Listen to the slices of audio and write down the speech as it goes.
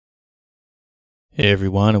Hey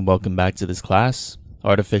everyone, and welcome back to this class,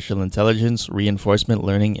 Artificial Intelligence Reinforcement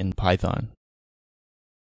Learning in Python.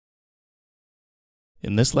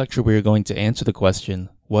 In this lecture, we are going to answer the question,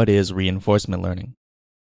 what is reinforcement learning?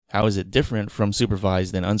 How is it different from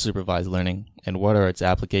supervised and unsupervised learning, and what are its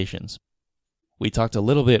applications? We talked a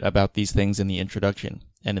little bit about these things in the introduction,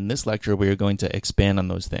 and in this lecture, we are going to expand on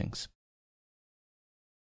those things.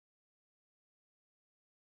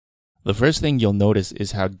 The first thing you'll notice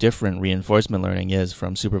is how different reinforcement learning is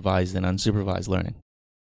from supervised and unsupervised learning.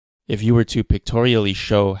 If you were to pictorially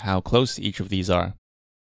show how close each of these are,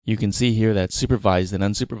 you can see here that supervised and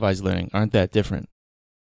unsupervised learning aren't that different.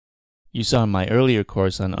 You saw in my earlier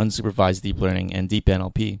course on unsupervised deep learning and deep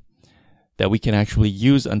NLP that we can actually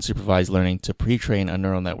use unsupervised learning to pre-train a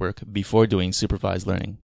neural network before doing supervised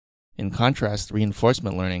learning. In contrast,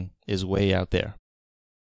 reinforcement learning is way out there.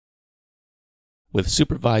 With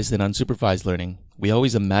supervised and unsupervised learning, we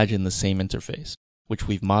always imagine the same interface, which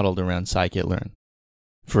we've modeled around scikit-learn.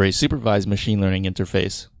 For a supervised machine learning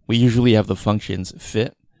interface, we usually have the functions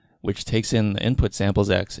fit, which takes in the input samples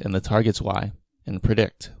x and the targets y, and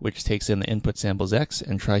predict, which takes in the input samples x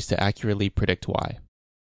and tries to accurately predict y.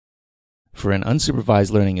 For an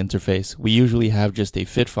unsupervised learning interface, we usually have just a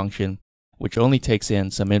fit function, which only takes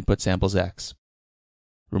in some input samples x.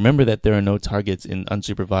 Remember that there are no targets in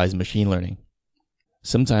unsupervised machine learning.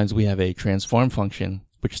 Sometimes we have a transform function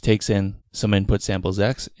which takes in some input samples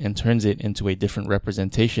x and turns it into a different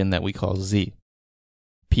representation that we call z.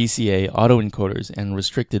 PCA autoencoders and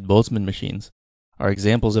restricted Boltzmann machines are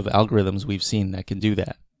examples of algorithms we've seen that can do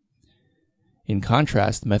that. In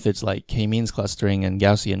contrast, methods like k-means clustering and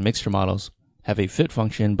Gaussian mixture models have a fit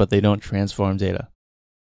function, but they don't transform data.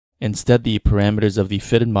 Instead, the parameters of the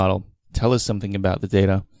fitted model tell us something about the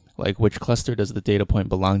data, like which cluster does the data point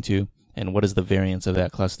belong to, and what is the variance of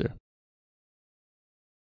that cluster.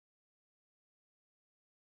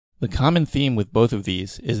 The common theme with both of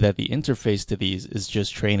these is that the interface to these is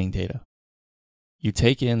just training data. You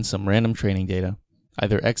take in some random training data,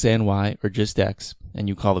 either x and y or just x, and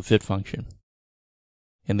you call the fit function.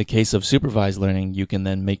 In the case of supervised learning, you can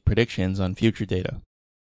then make predictions on future data.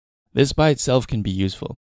 This by itself can be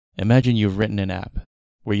useful. Imagine you've written an app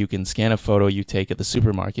where you can scan a photo you take at the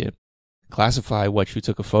supermarket, classify what you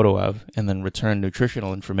took a photo of, and then return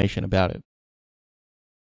nutritional information about it.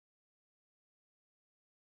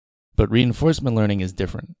 But reinforcement learning is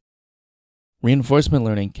different. Reinforcement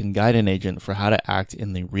learning can guide an agent for how to act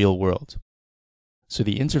in the real world. So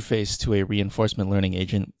the interface to a reinforcement learning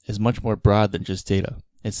agent is much more broad than just data.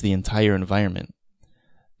 It's the entire environment.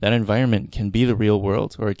 That environment can be the real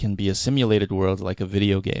world, or it can be a simulated world like a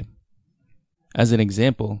video game. As an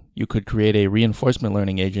example, you could create a reinforcement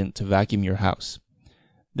learning agent to vacuum your house.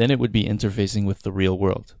 Then it would be interfacing with the real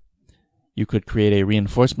world. You could create a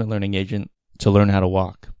reinforcement learning agent to learn how to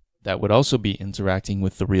walk. That would also be interacting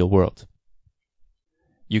with the real world.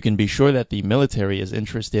 You can be sure that the military is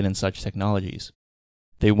interested in such technologies.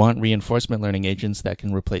 They want reinforcement learning agents that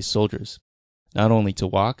can replace soldiers, not only to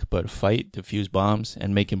walk, but fight, defuse bombs,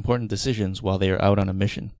 and make important decisions while they are out on a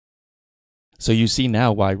mission. So you see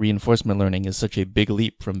now why reinforcement learning is such a big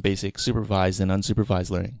leap from basic supervised and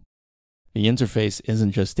unsupervised learning. The interface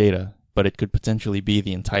isn't just data, but it could potentially be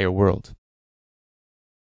the entire world.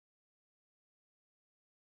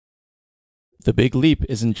 The big leap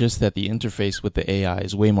isn't just that the interface with the AI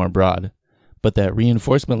is way more broad, but that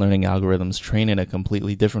reinforcement learning algorithms train in a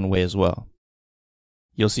completely different way as well.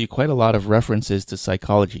 You'll see quite a lot of references to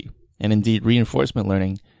psychology, and indeed reinforcement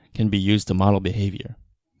learning can be used to model behavior.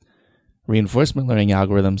 Reinforcement learning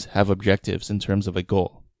algorithms have objectives in terms of a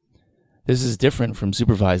goal. This is different from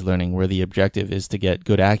supervised learning, where the objective is to get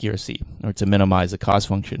good accuracy or to minimize a cost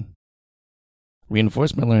function.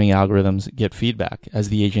 Reinforcement learning algorithms get feedback as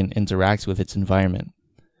the agent interacts with its environment.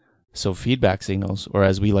 So feedback signals, or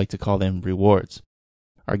as we like to call them, rewards,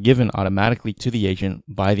 are given automatically to the agent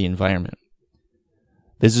by the environment.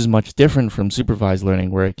 This is much different from supervised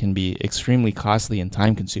learning, where it can be extremely costly and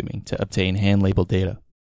time-consuming to obtain hand-labeled data.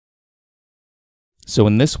 So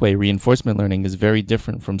in this way, reinforcement learning is very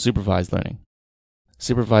different from supervised learning.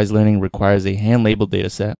 Supervised learning requires a hand-labeled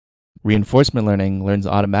dataset. Reinforcement learning learns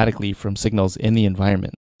automatically from signals in the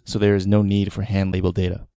environment, so there is no need for hand-labeled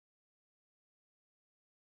data.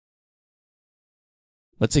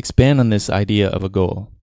 Let's expand on this idea of a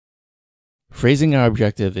goal. Phrasing our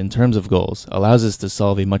objective in terms of goals allows us to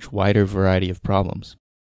solve a much wider variety of problems.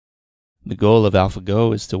 The goal of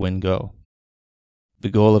AlphaGo is to win Go. The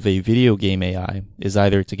goal of a video game AI is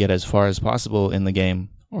either to get as far as possible in the game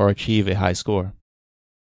or achieve a high score.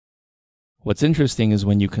 What's interesting is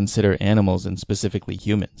when you consider animals and specifically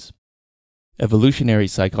humans. Evolutionary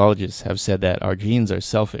psychologists have said that our genes are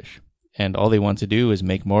selfish, and all they want to do is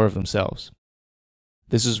make more of themselves.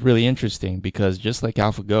 This is really interesting because just like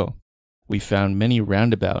AlphaGo, we found many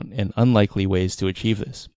roundabout and unlikely ways to achieve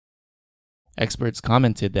this. Experts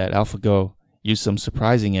commented that AlphaGo used some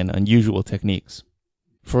surprising and unusual techniques.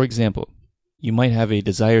 For example, you might have a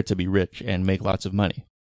desire to be rich and make lots of money.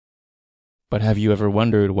 But have you ever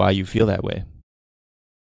wondered why you feel that way?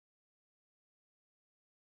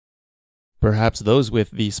 Perhaps those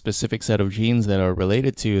with the specific set of genes that are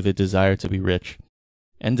related to the desire to be rich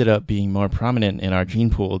ended up being more prominent in our gene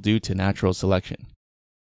pool due to natural selection.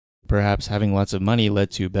 Perhaps having lots of money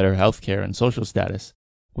led to better healthcare and social status,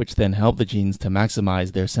 which then helped the genes to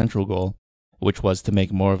maximize their central goal, which was to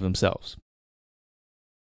make more of themselves.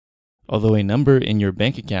 Although a number in your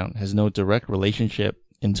bank account has no direct relationship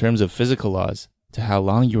in terms of physical laws to how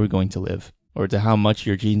long you are going to live or to how much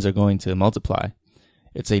your genes are going to multiply,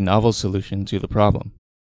 it's a novel solution to the problem.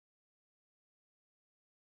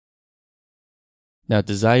 Now,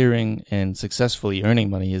 desiring and successfully earning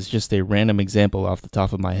money is just a random example off the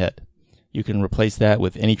top of my head. You can replace that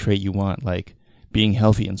with any trait you want, like being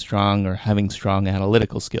healthy and strong or having strong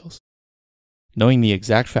analytical skills. Knowing the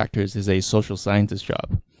exact factors is a social scientist's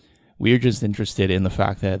job. We are just interested in the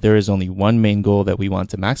fact that there is only one main goal that we want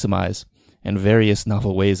to maximize and various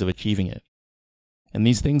novel ways of achieving it. And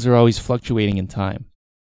these things are always fluctuating in time.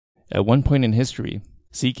 At one point in history,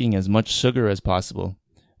 seeking as much sugar as possible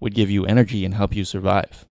would give you energy and help you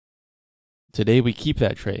survive. Today we keep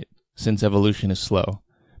that trait, since evolution is slow,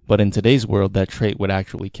 but in today's world that trait would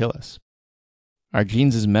actually kill us. Our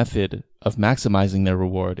genes' method of maximizing their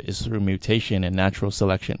reward is through mutation and natural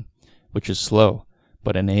selection, which is slow,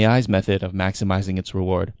 but an AI's method of maximizing its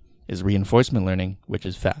reward is reinforcement learning, which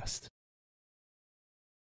is fast.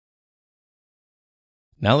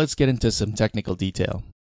 Now let's get into some technical detail.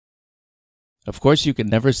 Of course, you can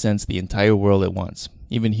never sense the entire world at once.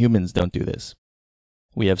 Even humans don't do this.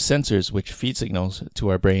 We have sensors which feed signals to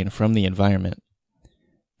our brain from the environment.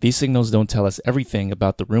 These signals don't tell us everything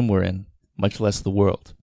about the room we're in, much less the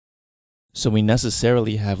world. So we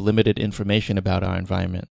necessarily have limited information about our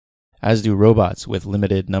environment, as do robots with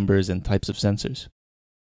limited numbers and types of sensors.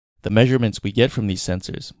 The measurements we get from these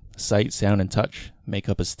sensors, sight, sound, and touch, make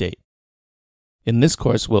up a state. In this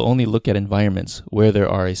course, we'll only look at environments where there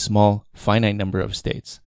are a small, finite number of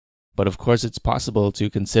states. But of course, it's possible to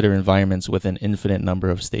consider environments with an infinite number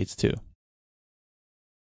of states too.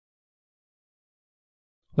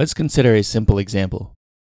 Let's consider a simple example.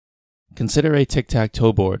 Consider a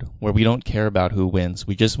tic-tac-toe board where we don't care about who wins,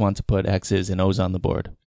 we just want to put X's and O's on the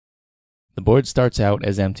board. The board starts out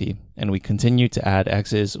as empty, and we continue to add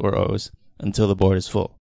X's or O's until the board is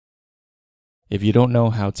full. If you don't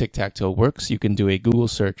know how tic-tac-toe works, you can do a Google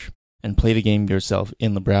search and play the game yourself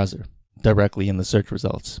in the browser, directly in the search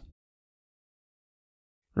results.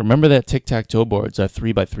 Remember that tic-tac-toe boards are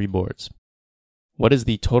 3x3 boards. What is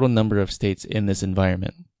the total number of states in this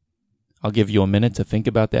environment? I'll give you a minute to think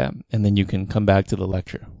about that, and then you can come back to the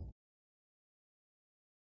lecture.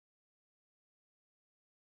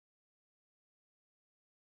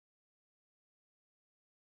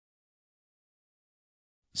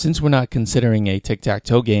 Since we're not considering a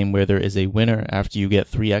tic-tac-toe game where there is a winner after you get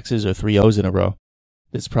 3 X's or 3 O's in a row,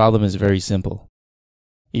 this problem is very simple.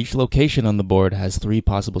 Each location on the board has 3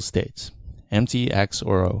 possible states, empty, X,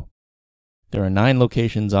 or O. There are 9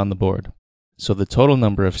 locations on the board, so the total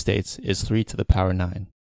number of states is 3 to the power 9.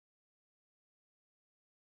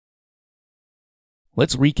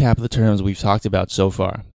 Let's recap the terms we've talked about so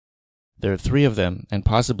far. There are 3 of them, and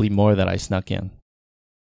possibly more that I snuck in.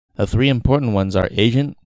 The 3 important ones are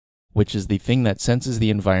agent, which is the thing that senses the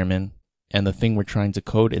environment, and the thing we're trying to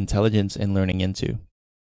code intelligence and learning into.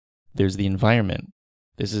 There's the environment.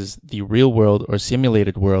 This is the real world or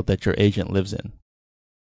simulated world that your agent lives in.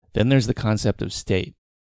 Then there's the concept of state.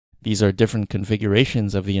 These are different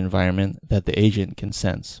configurations of the environment that the agent can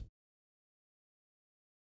sense.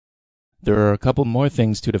 There are a couple more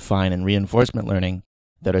things to define in reinforcement learning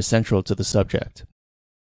that are central to the subject.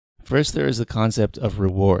 First, there is the concept of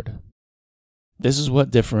reward. This is what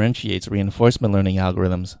differentiates reinforcement learning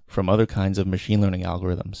algorithms from other kinds of machine learning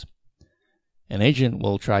algorithms. An agent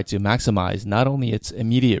will try to maximize not only its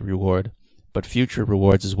immediate reward, but future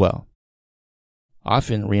rewards as well.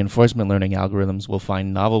 Often, reinforcement learning algorithms will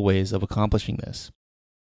find novel ways of accomplishing this.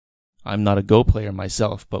 I'm not a Go player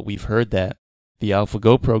myself, but we've heard that the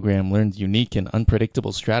AlphaGo program learned unique and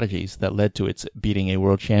unpredictable strategies that led to its beating a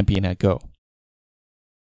world champion at Go.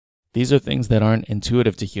 These are things that aren't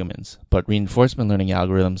intuitive to humans, but reinforcement learning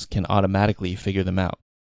algorithms can automatically figure them out.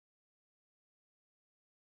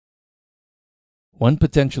 One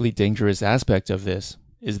potentially dangerous aspect of this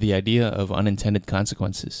is the idea of unintended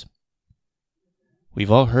consequences.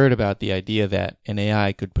 We've all heard about the idea that an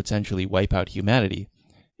AI could potentially wipe out humanity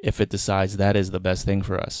if it decides that is the best thing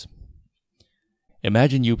for us.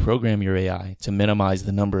 Imagine you program your AI to minimize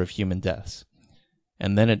the number of human deaths,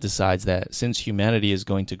 and then it decides that since humanity is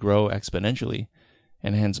going to grow exponentially,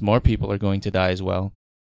 and hence more people are going to die as well,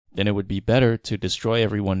 then it would be better to destroy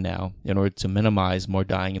everyone now in order to minimize more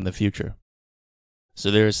dying in the future. So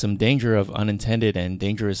there is some danger of unintended and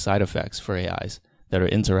dangerous side effects for AIs that are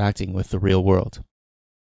interacting with the real world.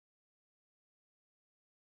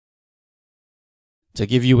 To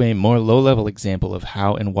give you a more low-level example of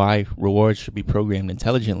how and why rewards should be programmed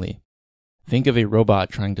intelligently, think of a robot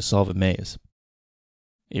trying to solve a maze.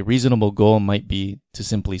 A reasonable goal might be to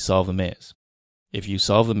simply solve the maze. If you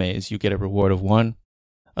solve the maze, you get a reward of 1,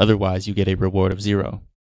 otherwise you get a reward of 0.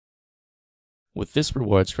 With this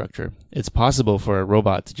reward structure, it's possible for a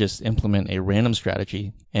robot to just implement a random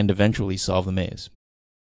strategy and eventually solve the maze.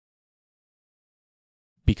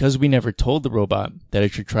 Because we never told the robot that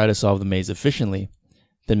it should try to solve the maze efficiently,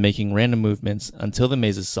 then making random movements until the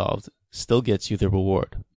maze is solved still gets you the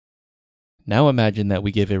reward. Now imagine that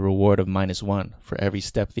we give a reward of -1 for every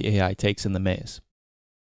step the AI takes in the maze.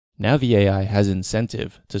 Now the AI has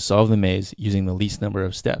incentive to solve the maze using the least number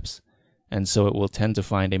of steps, and so it will tend to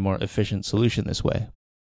find a more efficient solution this way.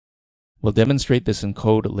 We'll demonstrate this in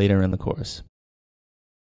code later in the course.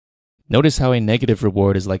 Notice how a negative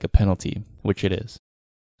reward is like a penalty, which it is.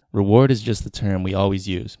 Reward is just the term we always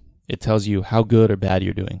use. It tells you how good or bad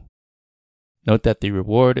you're doing. Note that the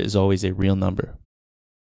reward is always a real number.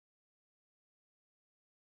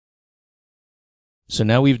 So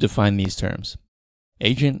now we've defined these terms: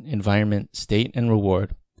 agent, environment, state, and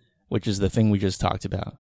reward, which is the thing we just talked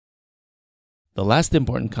about. The last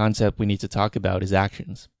important concept we need to talk about is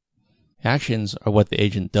actions. Actions are what the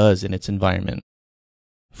agent does in its environment.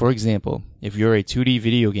 For example, if you're a 2D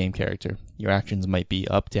video game character, your actions might be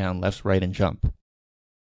up, down, left, right, and jump.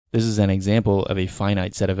 This is an example of a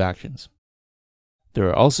finite set of actions. There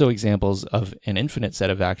are also examples of an infinite set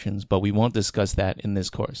of actions, but we won't discuss that in this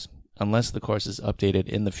course, unless the course is updated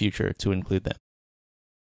in the future to include them.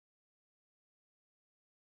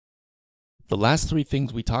 The last 3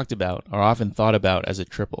 things we talked about are often thought about as a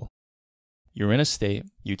triple. You're in a state,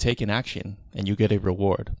 you take an action, and you get a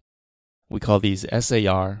reward. We call these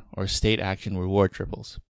SAR, or state action reward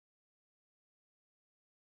triples.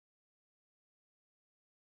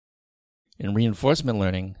 In reinforcement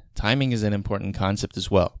learning, timing is an important concept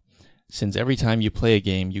as well, since every time you play a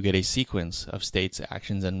game you get a sequence of states,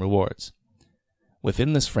 actions, and rewards.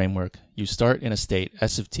 Within this framework, you start in a state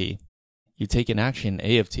S of t, you take an action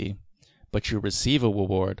A of t, but you receive a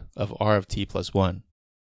reward of R of t plus 1.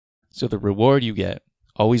 So the reward you get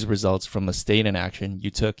always results from the state and action you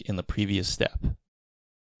took in the previous step.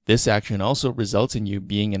 This action also results in you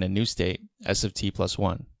being in a new state, S of t plus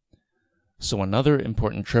 1. So another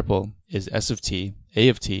important triple is S of t, A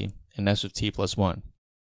of t, and S of t plus 1.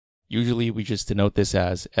 Usually we just denote this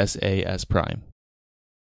as SAS prime.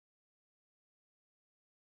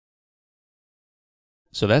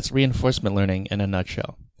 So that's reinforcement learning in a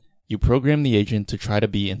nutshell. You program the agent to try to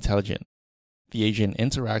be intelligent. The agent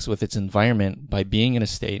interacts with its environment by being in a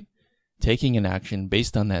state, taking an action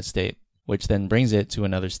based on that state, which then brings it to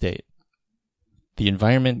another state. The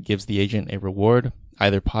environment gives the agent a reward,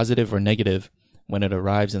 either positive or negative, when it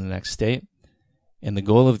arrives in the next state, and the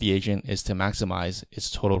goal of the agent is to maximize its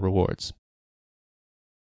total rewards.